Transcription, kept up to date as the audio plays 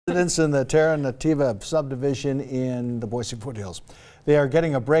Residents in the Terra Nativa subdivision in the Boise foothills. They are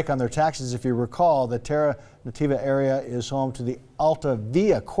getting a break on their taxes. If you recall, the Terra Nativa area is home to the Alta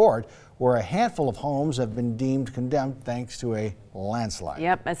Via Court, where a handful of homes have been deemed condemned thanks to a landslide.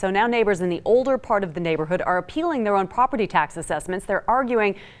 Yep, and so now neighbors in the older part of the neighborhood are appealing their own property tax assessments. They're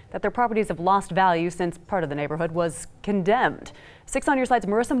arguing that their properties have lost value since part of the neighborhood was condemned. 6 on Your Side's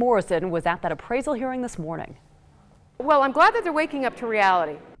Marissa Morrison was at that appraisal hearing this morning. Well, I'm glad that they're waking up to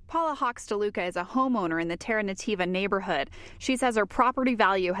reality. Paula Hochsteluka is a homeowner in the Terra Nativa neighborhood. She says her property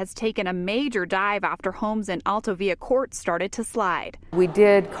value has taken a major dive after homes in Alta Via Court started to slide. We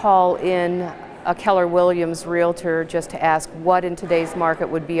did call in a Keller Williams realtor just to ask what in today's market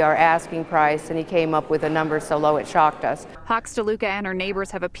would be our asking price, and he came up with a number so low it shocked us. Hochsteluka and her neighbors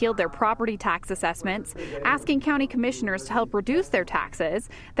have appealed their property tax assessments, asking county commissioners to help reduce their taxes.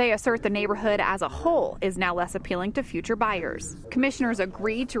 They assert the neighborhood as a whole is now less appealing to future buyers. Commissioners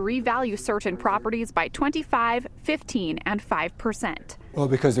agreed to revalue certain properties by 25%, 15%, and 5%. Well,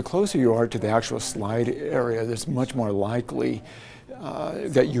 because the closer you are to the actual slide area, there's much more likely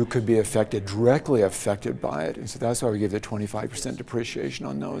that you could be directly affected by it. And so that's why we give the 25% depreciation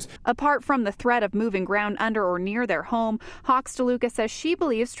on those. Apart from the threat of moving ground under or near their home, Hochsteluka says she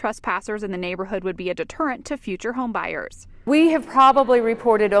believes trespassers in the neighborhood would be a deterrent to future home buyers. We have probably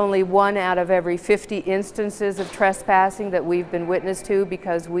reported only 1 out of every 50 instances of trespassing that we've been witness to,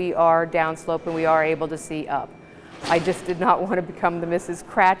 because we are downslope and we are able to see up. I just did not want to become the Mrs.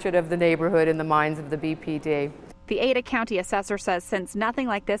 Cratchit of the neighborhood in the minds of the BPD. The Ada County assessor says since nothing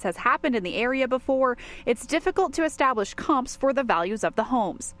like this has happened in the area before, it's difficult to establish comps for the values of the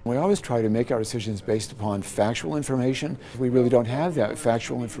homes. We always try to make our decisions based upon factual information. We really don't have that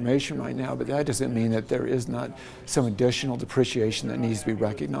factual information right now, but that doesn't mean that there is not some additional depreciation that needs to be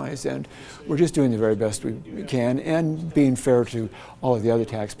recognized. And we're just doing the very best we can and being fair to all of the other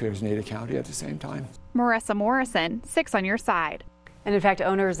taxpayers in Ada County at the same time. Marissa Morrison, 6 on Your Side. And in fact,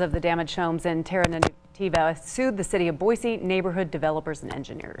 owners of the damaged homes in Terra Nativa sued the city of Boise, neighborhood developers and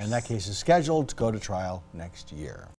engineers. And that case is scheduled to go to trial next year.